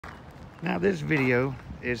Now this video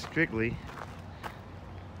is strictly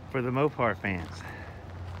for the MOPAR fans.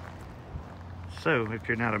 So if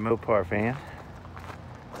you're not a MOPAR fan,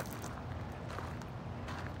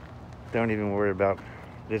 don't even worry about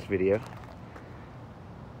this video.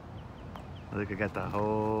 Look, I got the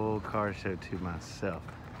whole car show to myself.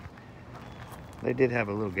 They did have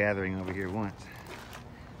a little gathering over here once.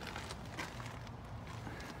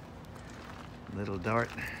 Little Dart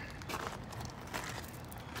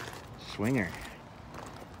Swinger.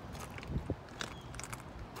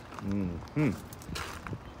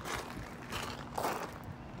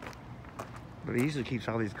 But he usually keeps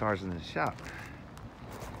all these cars in his shop.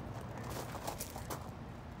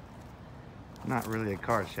 Not really a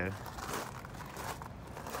car show.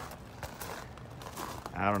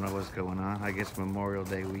 I don't know what's going on. I guess Memorial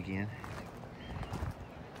Day weekend.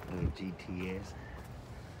 Little GTS.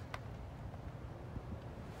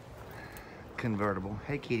 Convertible.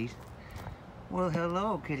 Hey kitties. Well,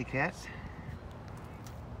 hello kitty cats.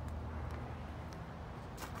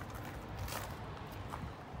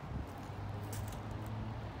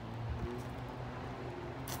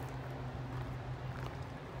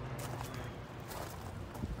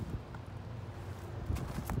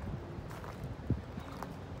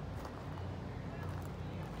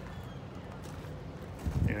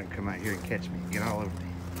 They're gonna come out here and catch me, get all over me.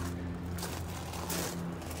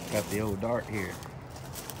 Got the old Dart here.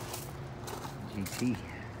 GT.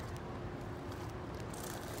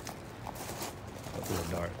 That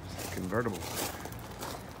little Dart. It's convertible.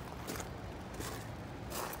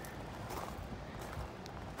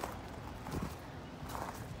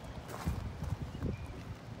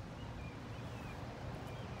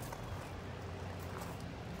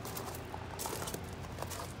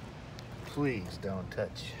 Please don't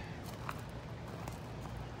touch.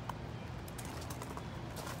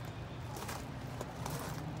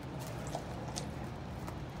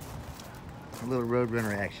 A little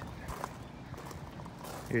Roadrunner action.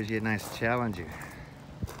 Here's your nice Challenger.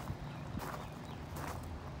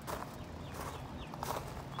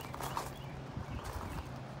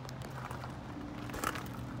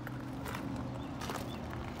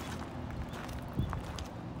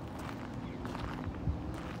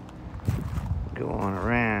 Going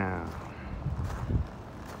around.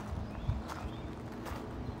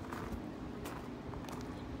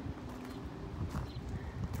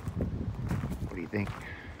 What do you think?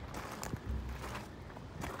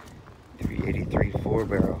 383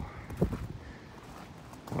 4-barrel.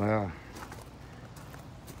 Well,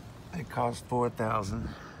 it cost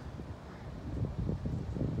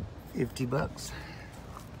 $4,050.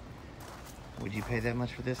 Would you pay that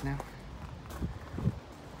much for this now?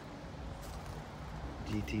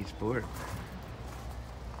 GT Sport.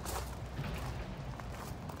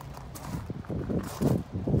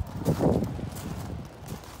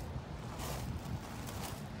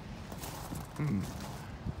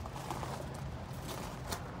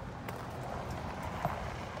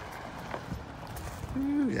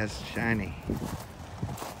 Ooh, that's shiny.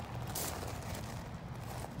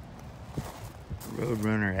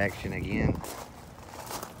 Roadrunner action again.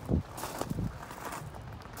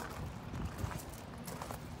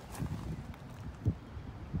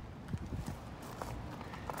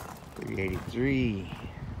 $383.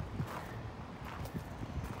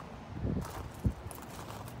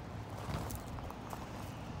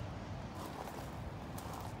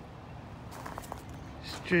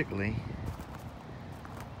 Strictly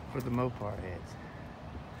for the MOPAR heads.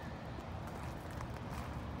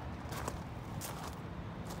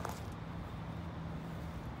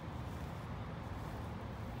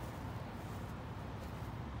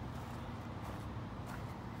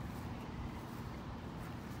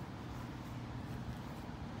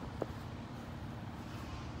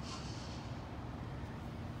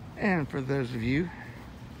 And for those of you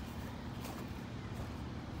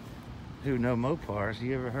who know MOPARs,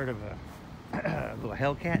 you ever heard of a little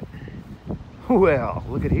Hellcat? Well,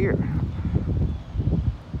 look at here.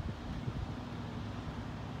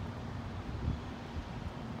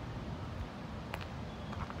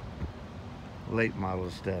 Late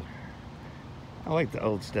model stuff. I like the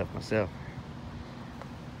old stuff myself.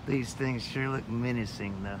 These things sure look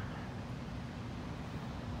menacing though.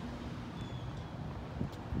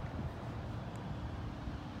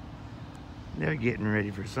 They're getting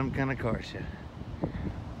ready for some kind of car show.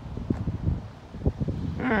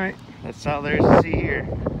 Alright, that's all there is to see here.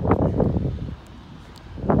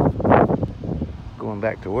 Going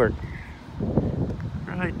back to work.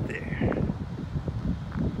 Right there.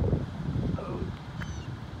 Oh,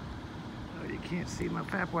 you can't see my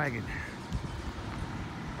pap wagon.